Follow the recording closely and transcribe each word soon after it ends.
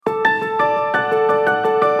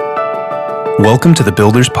Welcome to the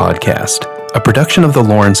Builders Podcast, a production of the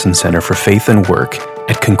Lawrenson Center for Faith and Work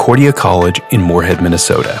at Concordia College in Moorhead,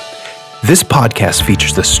 Minnesota. This podcast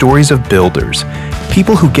features the stories of builders,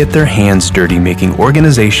 people who get their hands dirty making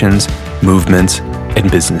organizations, movements,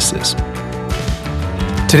 and businesses.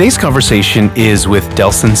 Today's conversation is with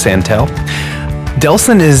Delson Saintal.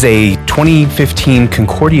 Delson is a 2015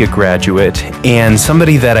 Concordia graduate and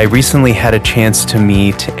somebody that I recently had a chance to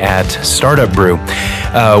meet at Startup Brew,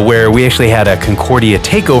 where we actually had a Concordia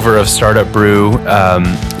takeover of Startup Brew,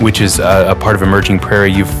 which is a part of Emerging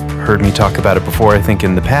Prairie. You've heard me talk about it before, I think,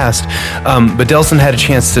 in the past. But Delson had a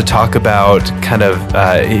chance to talk about kind of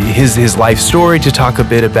his life story, to talk a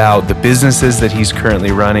bit about the businesses that he's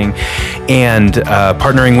currently running and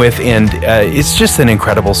partnering with. And it's just an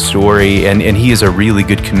incredible story. And he is a really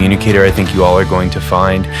good communicator, I think you all are going to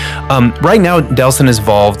find. Right now, Delson is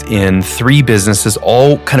involved in 3 businesses,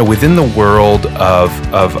 all kind of within the world of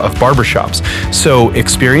barbershops. So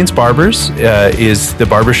Experience Barbers is the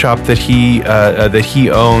barbershop that he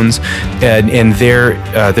owns. And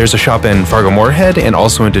there's a shop in Fargo-Moorhead and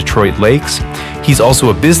also in Detroit Lakes. He's also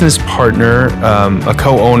a business partner, a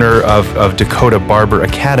co-owner of Dakota Barber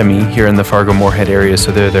Academy here in the Fargo-Moorhead area.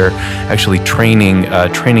 So they're actually training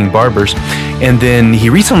barbers. And then he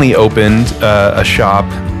recently opened a shop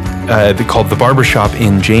called the Barber Shop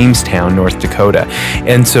in Jamestown, North Dakota.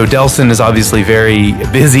 And so Delson is obviously very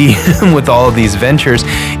busy with all of these ventures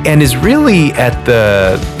and is really at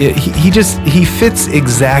he fits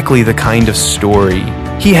exactly the kind of story.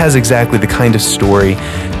 He has exactly the kind of story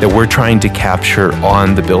that we're trying to capture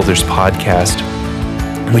on the Builders Podcast,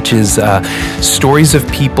 which is stories of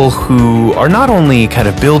people who are not only kind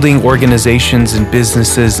of building organizations and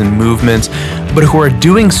businesses and movements, but who are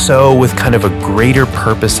doing so with kind of a greater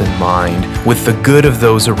purpose in mind, with the good of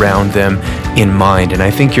those around them in mind. And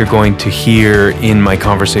I think you're going to hear in my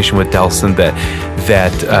conversation with Delson that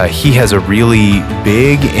he has a really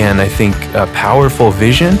big and I think powerful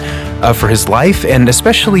vision for his life, and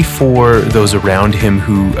especially for those around him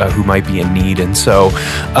who might be in need. And so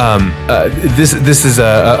this is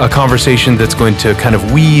a conversation that's going to kind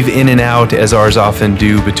of weave in and out, as ours often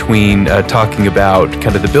do, between talking about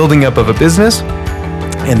kind of the building up of a business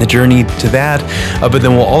and the journey to that, but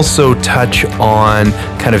then we'll also touch on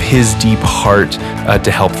kind of his deep heart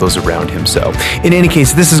to help those around him. So in any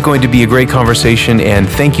case, this is going to be a great conversation, and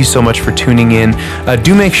thank you so much for tuning in.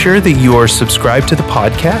 Do make sure that you are subscribed to the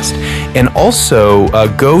podcast, and also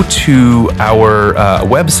go to our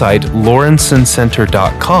website,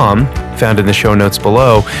 lawrensoncenter.com, found in the show notes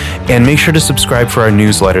below, and make sure to subscribe for our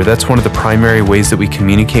newsletter. That's one of the primary ways that we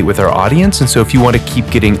communicate with our audience. And so if you want to keep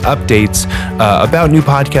getting updates about new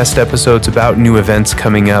podcast episodes, about new events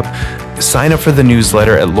coming up, sign up for the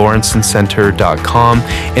newsletter at lawrensoncenter.com.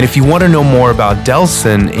 And if you want to know more about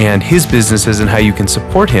Delson and his businesses and how you can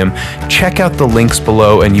support him, check out the links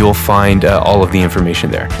below and you'll find all of the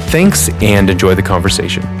information there. Thanks, and enjoy the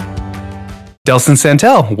conversation. Delson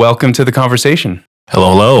Saintal, welcome to the conversation.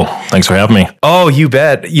 Hello. Thanks for having me. Oh, you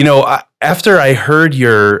bet. You know, after I heard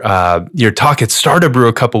your talk at Startup Brew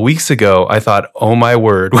a couple weeks ago, I thought, oh my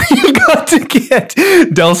word, we got to get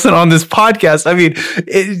Delson on this podcast. I mean,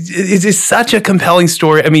 it is such a compelling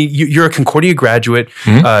story. I mean, you're a Concordia graduate,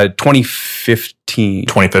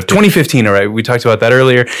 2015, all right. We talked about that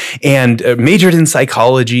earlier. And majored in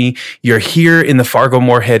psychology. You're here in the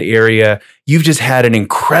Fargo-Moorhead area. You've just had an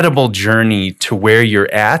incredible journey to where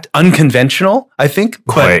you're at. Unconventional, I think.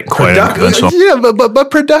 Quite unconventional. Yeah,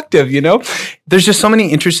 but productive, you know? There's just so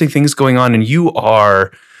many interesting things going on, and you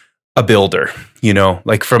are a builder, you know?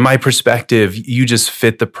 Like, from my perspective, you just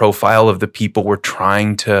fit the profile of the people we're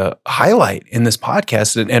trying to highlight in this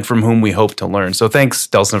podcast and from whom we hope to learn. So thanks,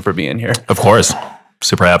 Delson, for being here. Of course.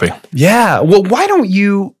 Super happy. Yeah. Well, why don't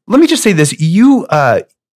you, let me just say this. You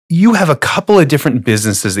have a couple of different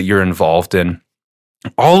businesses that you're involved in.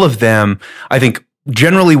 All of them, I think,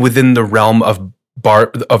 generally within the realm of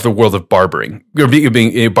the world of barbering, or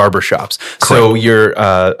being barbershops. Correct. So you're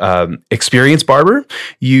Experience Barber,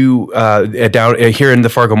 you down here in the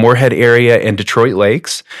Fargo-Moorhead area and Detroit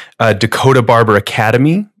Lakes, Dakota Barber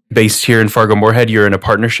Academy, based here in Fargo-Moorhead. You're in a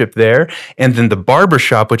partnership there. And then the Barber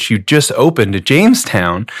Shop, which you just opened at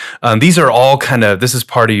Jamestown. These are all this is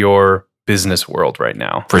part of your business world right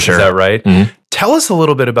now. For sure. Is that right? Mm-hmm. Tell us a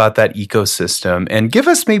little bit about that ecosystem and give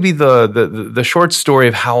us maybe the short story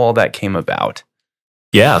of how all that came about.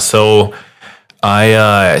 Yeah. So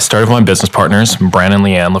I started with my business partners, Brandon and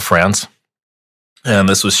Leanne LaFrance. And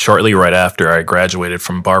this was shortly right after I graduated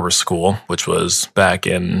from barber school, which was back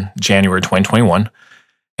in January 2021.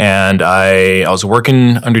 And I was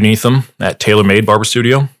working underneath them at Tailor Made Barber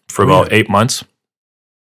Studio for about 8 months.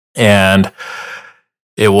 And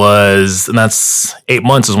that's 8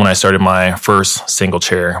 months is when I started my first single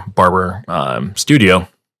chair barber studio.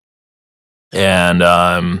 And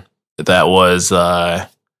that was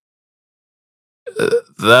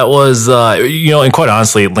and quite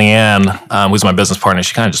honestly, Leanne, who's my business partner,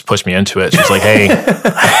 she kind of just pushed me into it. She's like, hey,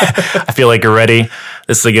 I feel like you're ready.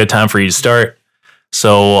 This is a good time for you to start.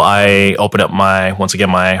 So I opened up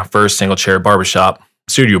my first single chair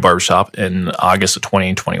studio barbershop in August of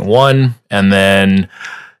 2021. And then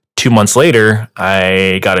 2 months later,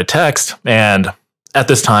 I got a text. And at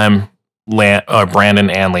this time, Brandon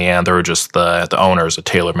and Leanne, they were just the owners of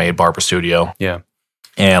Tailor Made Barber Studio. Yeah.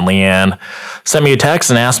 And Leanne sent me a text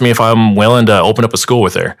and asked me if I'm willing to open up a school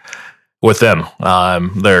with them.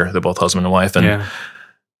 They're both husband and wife. And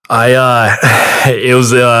I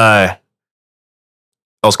was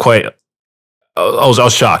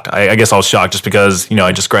shocked. I guess I was shocked just because,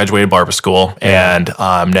 I just graduated barber school and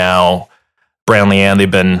now Brand and Leanne,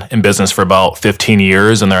 they've been in business for about 15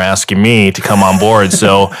 years and they're asking me to come on board.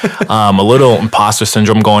 So a little imposter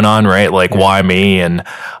syndrome going on, right? Like, why me? And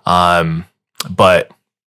but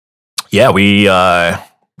yeah, we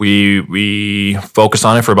focused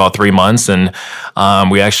on it for about 3 months and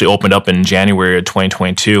we actually opened up in January of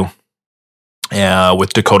 2022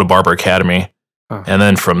 with Dakota Barber Academy. And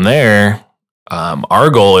then from there, our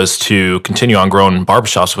goal is to continue on growing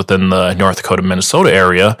barbershops within the North Dakota, Minnesota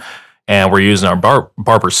area. And we're using our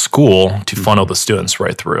barber school to funnel the students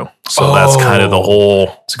right through. So that's kind of the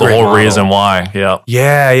whole reason why. Yeah.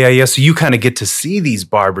 Yeah. So you kind of get to see these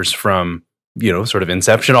barbers from, sort of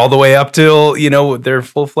inception all the way up till, they're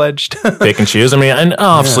full-fledged. Pick and choose. I mean, and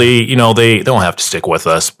obviously, they don't have to stick with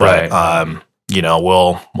us, but,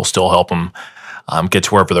 we'll still help them get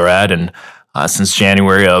to wherever they're at. And since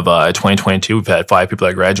January of 2022, we've had 5 people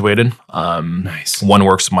that graduated. Nice. 1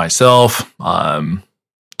 works with myself,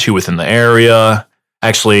 2 within the area.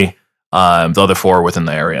 Actually, the other 4 within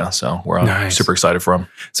the area. So we're super excited for them.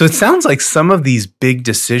 So it sounds like some of these big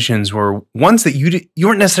decisions were ones that you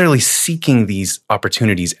weren't necessarily seeking these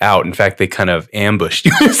opportunities out. In fact, they kind of ambushed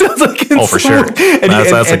you. It sounds like for sure.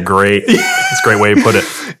 That's a great way to put it.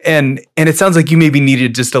 And it sounds like you maybe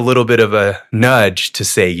needed just a little bit of a nudge to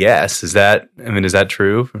say yes. Is that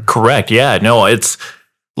true? Correct. Yeah. No, it's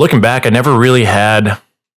looking back, I never really had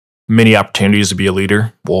many opportunities to be a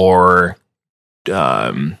leader or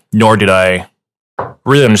nor did I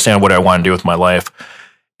really understand what I want to do with my life.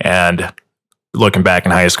 And looking back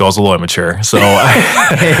in high school, I was a little immature. So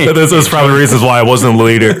this is probably reasons why I wasn't a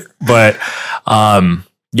leader. But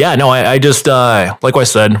I just, like I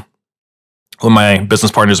said, when my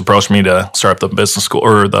business partners approached me to start up the business school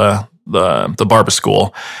or the barber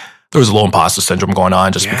school, there was a little imposter syndrome going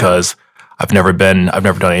on just because I've never done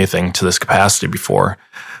anything to this capacity before.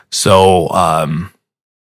 So,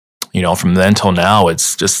 from then till now,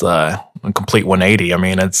 it's just a complete 180. I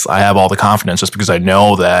mean, I have all the confidence just because I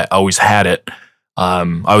know that I always had it.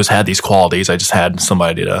 I always had these qualities. I just had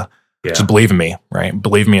somebody to just believe in me, right?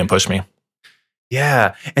 Believe me and push me.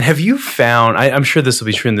 Yeah. And have you found, I'm sure this will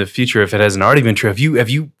be true in the future if it hasn't already been true, have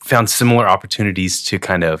you found similar opportunities to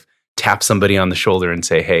kind of tap somebody on the shoulder and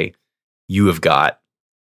say, hey, you have got,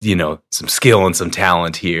 some skill and some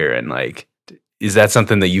talent here, and like, is that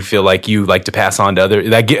something that you feel like you like to pass on to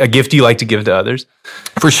others? A gift you like to give to others?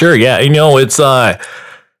 For sure, yeah. It's like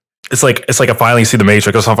I finally see the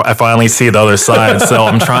matrix. I finally see the other side. So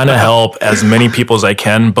I'm trying to help as many people as I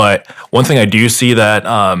can. But one thing I do see that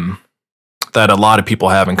that a lot of people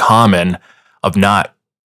have in common of not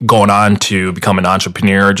going on to become an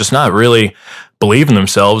entrepreneur, just not really believe in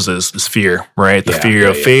themselves is fear, right? The fear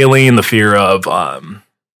of failing, the fear of how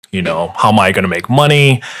am I going to make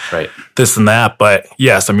money? Right. This and that. But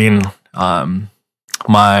yes, I mean,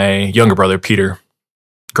 my younger brother, Peter,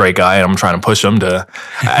 great guy. And I'm trying to push him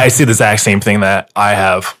I see the exact same thing that I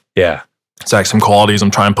have. Yeah. Exact same qualities.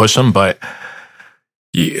 I'm trying to push him, but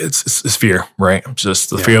it's fear, right? Just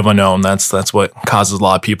the fear of unknown. That's what causes a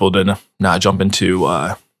lot of people to not jump into,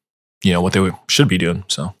 what they should be doing.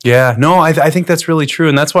 So, yeah, no, I think that's really true.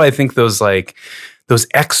 And that's why I think those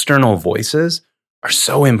external voices are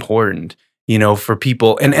so important, for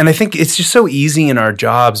people. And I think it's just so easy in our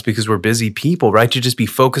jobs because we're busy people, right? To just be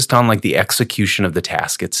focused on like the execution of the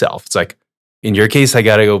task itself. It's like, in your case, I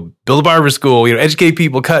got to go build a barber school, educate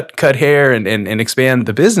people, cut hair and expand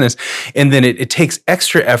the business. And then it takes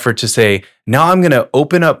extra effort to say, now I'm going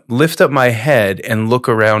to lift up my head and look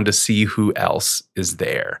around to see who else is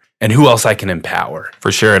there and who else I can empower.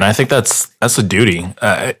 For sure. And I think that's a duty.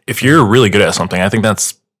 If you're really good at something, I think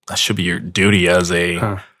that should be your duty as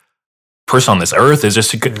a person on this earth is just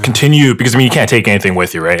to continue, because I mean, you can't take anything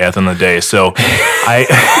with you, right? At the end of the day. So I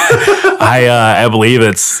believe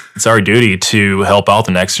it's our duty to help out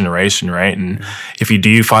the next generation, right? And if you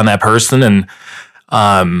do find that person, and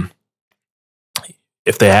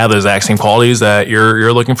if they have those exact same qualities that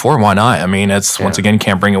you're looking for, why not? I mean, it's once again, you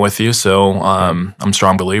can't bring it with you. So I'm a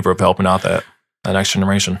strong believer of helping out that next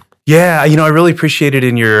generation. Yeah, I really appreciated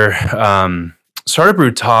in your Startup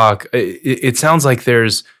Brew talk. It sounds like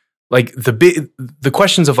there's like the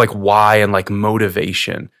questions of like why and like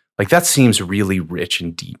motivation. Like that seems really rich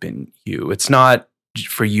and deep in you. It's not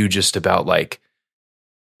for you just about like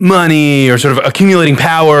money or sort of accumulating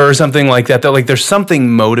power or something like that. That like there's something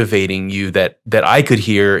motivating you that I could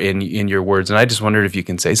hear in your words, and I just wondered if you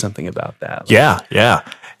can say something about that. Yeah.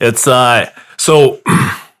 It's so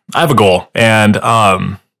I have a goal, and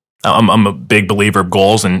I'm a big believer of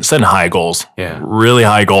goals and setting high goals. Yeah, really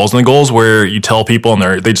high goals, and the goals where you tell people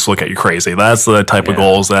and they just look at you crazy. That's the type of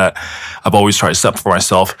goals that I've always tried to set for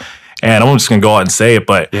myself. And I'm just gonna go out and say it,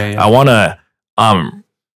 but I wanna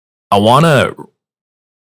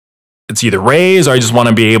it's either raise, or I just want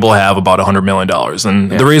to be able to have about $100 million.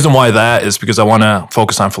 And the reason why that is because I want to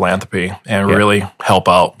focus on philanthropy and really help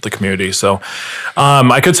out the community. So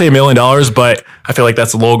I could say $1 million, but I feel like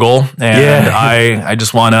that's a low goal. And I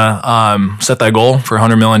just want to set that goal for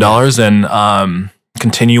 $100 million and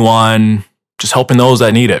continue on just helping those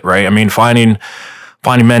that need it, right? I mean, finding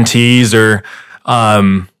mentees, or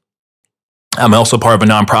I'm also part of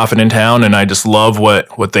a nonprofit in town, and I just love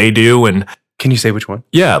what they do. And can you say which one?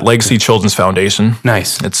 Yeah, Legacy Children's Foundation.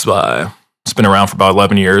 Nice. It's been around for about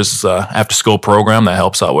 11 years. It's an after-school program that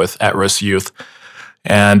helps out with at-risk youth.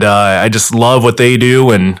 And I just love what they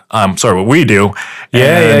do, and what we do.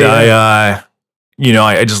 I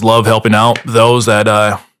just love helping out those that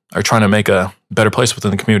are trying to make a better place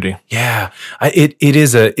within the community. Yeah, it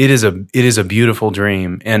is a beautiful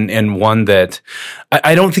dream, and one that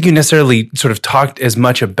I don't think you necessarily sort of talked as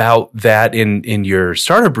much about that in your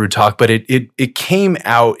Startup Brew talk, but it came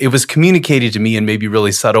out. It was communicated to me in maybe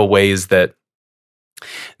really subtle ways that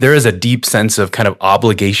there is a deep sense of kind of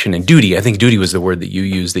obligation and duty. I think duty was the word that you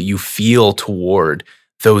used, that you feel toward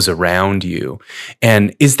those around you.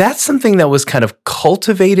 And is that something that was kind of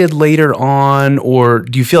cultivated later on, or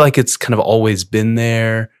do you feel like it's kind of always been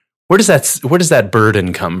there? Where does that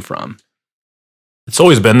burden come from? It's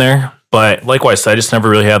always been there, but likewise, I just never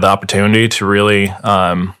really had the opportunity to really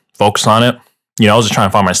focus on it. I was just trying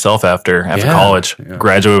to find myself after college,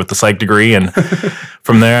 graduated with the psych degree. And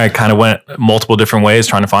from there, I kind of went multiple different ways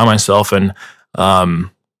trying to find myself. And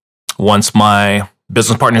once my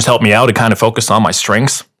business partners helped me out to kind of focus on my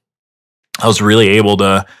strengths, I was really able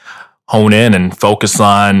to hone in and focus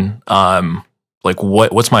on like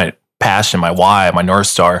what's my passion, my why, my North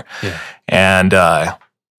Star. Yeah. And I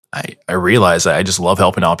realized that I just love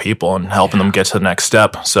helping out people and helping them get to the next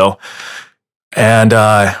step. So, and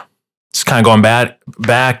just kind of going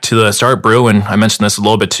back to the Startup Brew, and I mentioned this a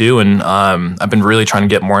little bit too, and I've been really trying to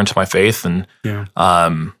get more into my faith, and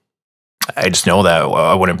I just know that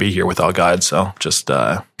I wouldn't be here without God. So just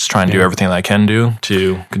trying to do everything that I can do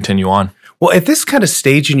to continue on. Well, at this kind of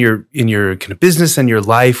stage in your kind of business and your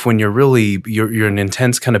life, when you're in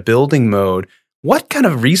intense kind of building mode, what kind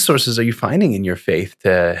of resources are you finding in your faith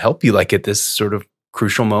to help you, like at this sort of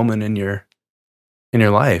crucial moment in your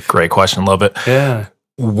life? Great question. Love it. Yeah.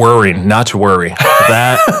 Worrying, not to worry.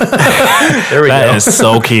 That there we go. That is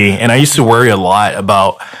so key. And I used to worry a lot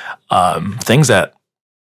about things that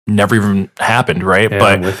never even happened, right? Yeah,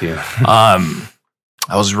 but I'm with you. I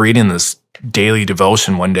was reading this daily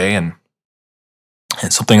devotion one day, and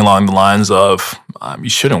something along the lines of you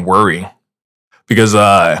shouldn't worry, because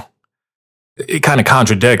it kind of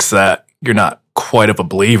contradicts that you're not quite of a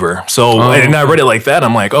believer. So, and I read it like that.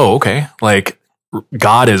 I'm like, oh, okay. Like,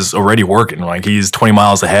 God is already working. Like, he's 20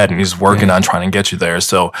 miles ahead, and he's working on trying to get you there.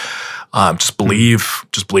 So, just believe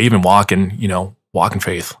and walk in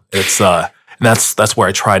faith. It's and that's where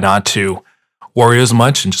I try not to worry as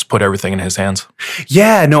much and just put everything in his hands.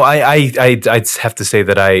 Yeah, no, I'd have to say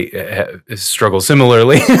that I struggle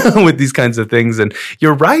similarly with these kinds of things. And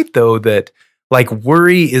you're right, though, that like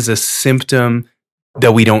worry is a symptom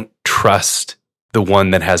that we don't trust the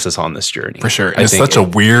one that has us on this journey. For sure. It's such a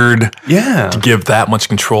weird to give that much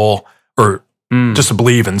control, or just to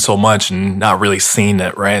believe in so much and not really seeing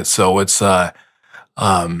it, right? So it's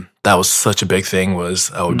that was such a big thing,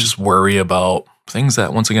 was I would just worry about things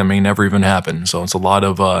that once again may never even happen. So it's a lot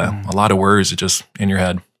of worries just in your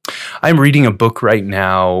head. I'm reading a book right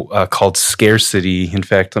now called Scarcity. In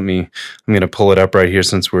fact, I'm going to pull it up right here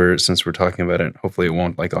since we're talking about it. Hopefully, it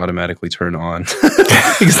won't like automatically turn on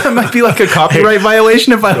because that might be like a copyright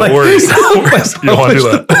violation if I like. Worries. You don't want to do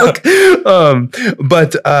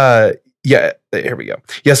that. Yeah, here we go.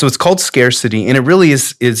 Yeah, so it's called Scarcity, and it really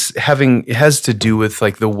it has to do with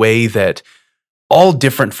like the way that all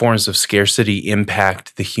different forms of scarcity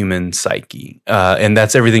impact the human psyche. And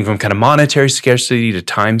that's everything from kind of monetary scarcity to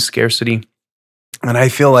time scarcity. And I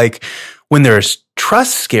feel like when there's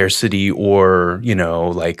trust scarcity or,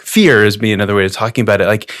 like fear is being another way of talking about it,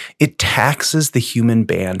 like it taxes the human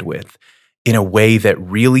bandwidth in a way that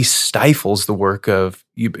really stifles the work of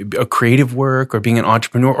a creative work or being an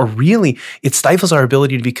entrepreneur, or really it stifles our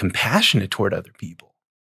ability to be compassionate toward other people.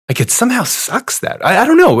 Like it somehow sucks that. I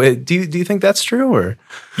don't know. Do you think that's true or?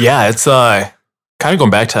 Yeah, it's kind of going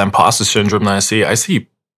back to that imposter syndrome that I see,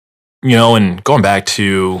 and going back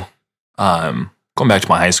to my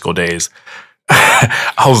high school days,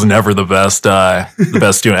 I was never the best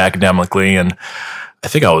student academically, and I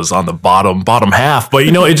think I was on the bottom half. But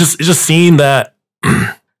it just seemed that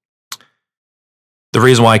the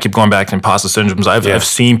reason why I keep going back to imposter syndrome is I've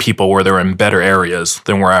seen people where they're in better areas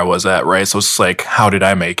than where I was at, right? So it's like, how did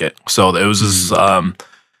I make it? So it was just,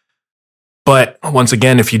 but once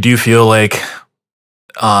again, if you do feel like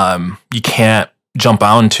you can't jump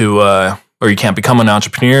onto or you can't become an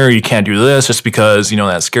entrepreneur, you can't do this just because,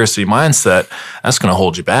 that scarcity mindset, that's going to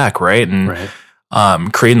hold you back, right? And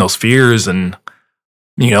creating those fears and,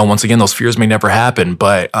 once again, those fears may never happen,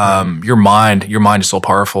 but your mind is so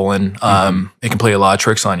powerful, and it can play a lot of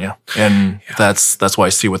tricks on you. And that's what I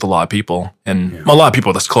see with a lot of people, and a lot of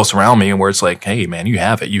people that's close around me, and where it's like, hey, man, you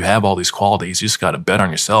have it. You have all these qualities. You just got to bet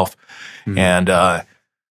on yourself, and not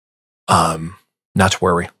to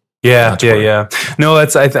worry. Yeah. No,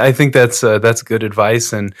 I think that's good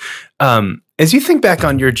advice. And as you think back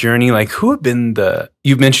on your journey, like who have been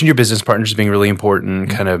you mentioned your business partners being really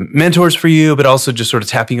important, kind of mentors for you, but also just sort of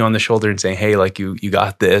tapping you on the shoulder and saying, hey, like you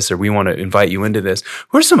got this, or we want to invite you into this.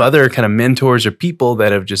 Who are some other kind of mentors or people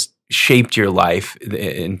that have just shaped your life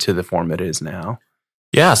into the form it is now?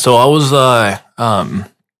 Yeah. So I was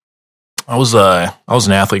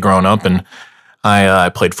an athlete growing up, and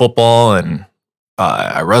I played football, and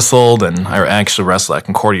I wrestled, and I actually wrestled at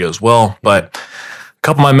Concordia as well. But a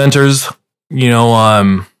couple of my mentors,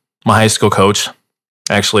 my high school coach,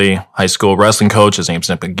 actually high school wrestling coach, his name's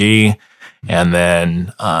Nick McGee. And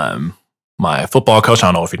then my football coach, I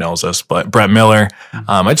don't know if he knows this, but Brent Miller.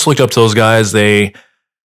 I just looked up to those guys. They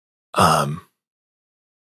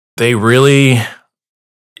really,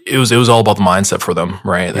 it was all about the mindset for them,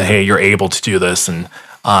 right? That, hey, you're able to do this. And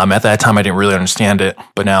at that time, I didn't really understand it,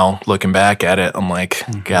 but now looking back at it, I'm like,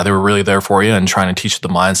 yeah, they were really there for you and trying to teach you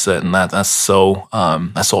the mindset, and that's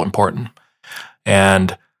so important.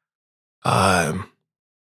 And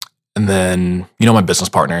then my business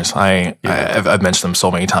partners, I've mentioned them so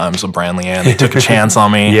many times. Brand and Leanne, they took a chance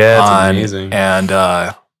on me. Yeah, it's amazing. And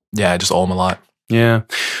I just owe them a lot. Yeah,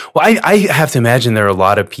 well, I have to imagine there are a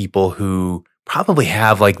lot of people who probably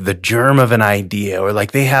have like the germ of an idea, or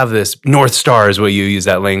like they have this North Star is what you use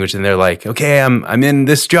that language. And they're like, okay, I'm in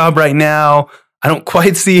this job right now. I don't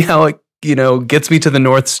quite see how it, gets me to the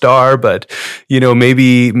North Star, but,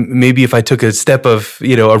 maybe if I took a step of,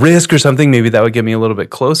 a risk or something, maybe that would get me a little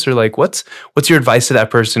bit closer. Like what's your advice to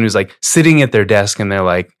that person who's like sitting at their desk and they're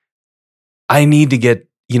like, I need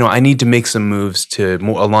to make some moves to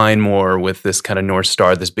align more with this kind of North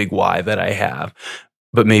Star, this big why that I have.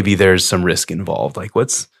 But maybe there's some risk involved. Like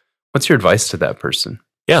what's your advice to that person?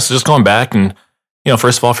 Yeah. So just going back and,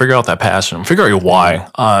 first of all, figure out that passion, figure out your why.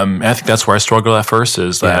 And I think that's where I struggled at first,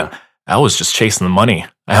 is that I was just chasing the money.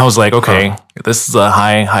 I was like, okay, this is a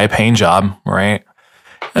high paying job, right?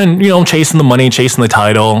 And, chasing the money, chasing the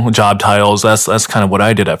title, job titles, that's kind of what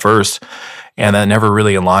I did at first. And that never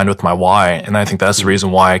really aligned with my why. And I think that's the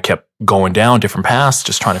reason why I kept going down different paths,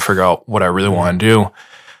 just trying to figure out what I really want to do.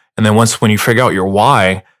 And then when you figure out your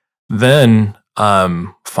why, then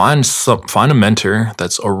find a mentor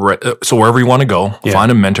that's already, so wherever you want to go,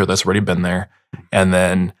 find a mentor that's already been there, and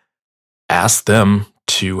then ask them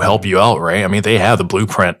to help you out, right? I mean, they have the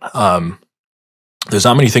blueprint. There's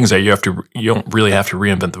not many things that you don't really have to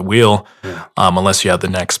reinvent the wheel, unless you're the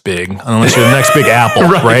next big apple,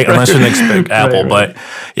 right? Unless you're the next big apple. But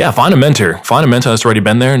yeah, find a mentor that's already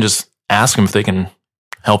been there, and just ask them if they can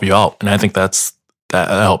help you out. And I think that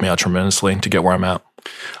helped me out tremendously to get where I'm at.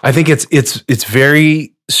 I think it's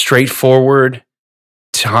very straightforward,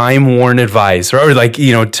 time-worn advice, or like,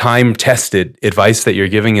 time-tested advice that you're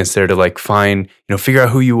giving is there to like find, figure out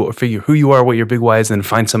who you are, what your big why is, and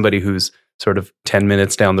find somebody who's sort of 10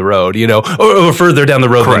 minutes down the road, or further down the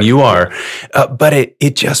road Correct. than you are. But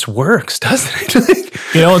it just works, doesn't it?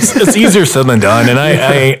 It's easier said than done. And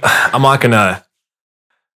I'm not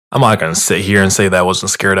gonna sit here and say that I wasn't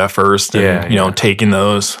scared at first. And, taking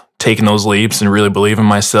those leaps and really believe in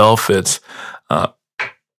myself, it's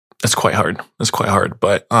quite hard. It's quite hard.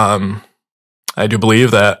 But I do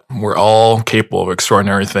believe that we're all capable of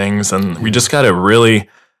extraordinary things, and we just got to really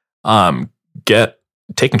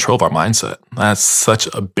take control of our mindset. That's such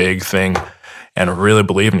a big thing, and really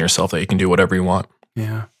believe in yourself that you can do whatever you want.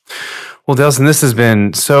 Yeah. Well, Delson, this has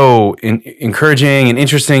been so encouraging and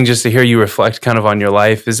interesting just to hear you reflect kind of on your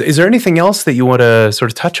life. Is there anything else that you want to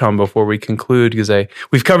sort of touch on before we conclude? Because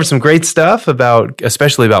we've covered some great stuff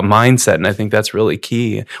especially about mindset, and I think that's really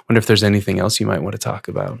key. I wonder if there's anything else you might want to talk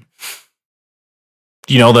about.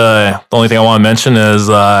 The only thing I want to mention is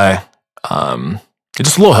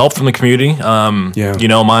just a little help from the community.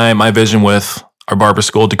 My vision with our barber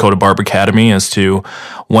school, Dakota Barber Academy, is to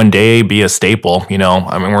one day be a staple.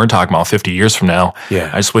 We're talking about 50 years from now. Yeah.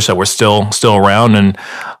 I just wish that we're still around, and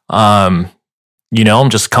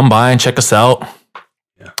just come by and check us out.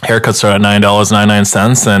 Yeah. Haircuts are at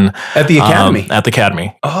 $9.99, and at the academy. At the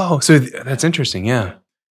academy. Oh, so that's interesting. Yeah.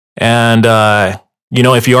 And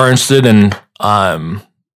if you are interested in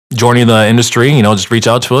joining the industry, just reach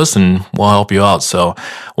out to us and we'll help you out. So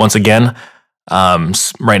once again,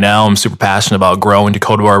 right now I'm super passionate about growing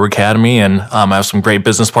Dakota Barber Academy, and I have some great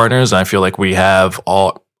business partners, and I feel like we have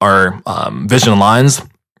all our vision lines,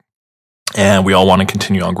 and we all want to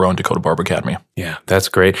continue on growing Dakota Barber Academy. Yeah, that's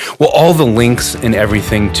great. Well, all the links and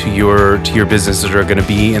everything to your businesses are going to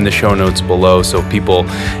be in the show notes below. So people,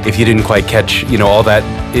 if you didn't quite catch, all that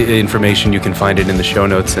information, you can find it in the show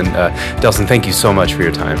notes. And Delson, thank you so much for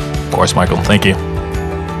your time. Of course, Michael. Thank you.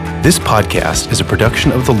 This podcast is a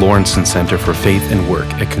production of the Lawrenson Center for Faith and Work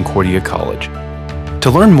at Concordia College.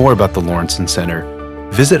 To learn more about the Lawrenson Center,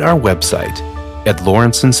 visit our website at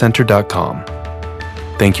lawrensoncenter.com.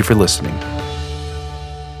 Thank you for listening.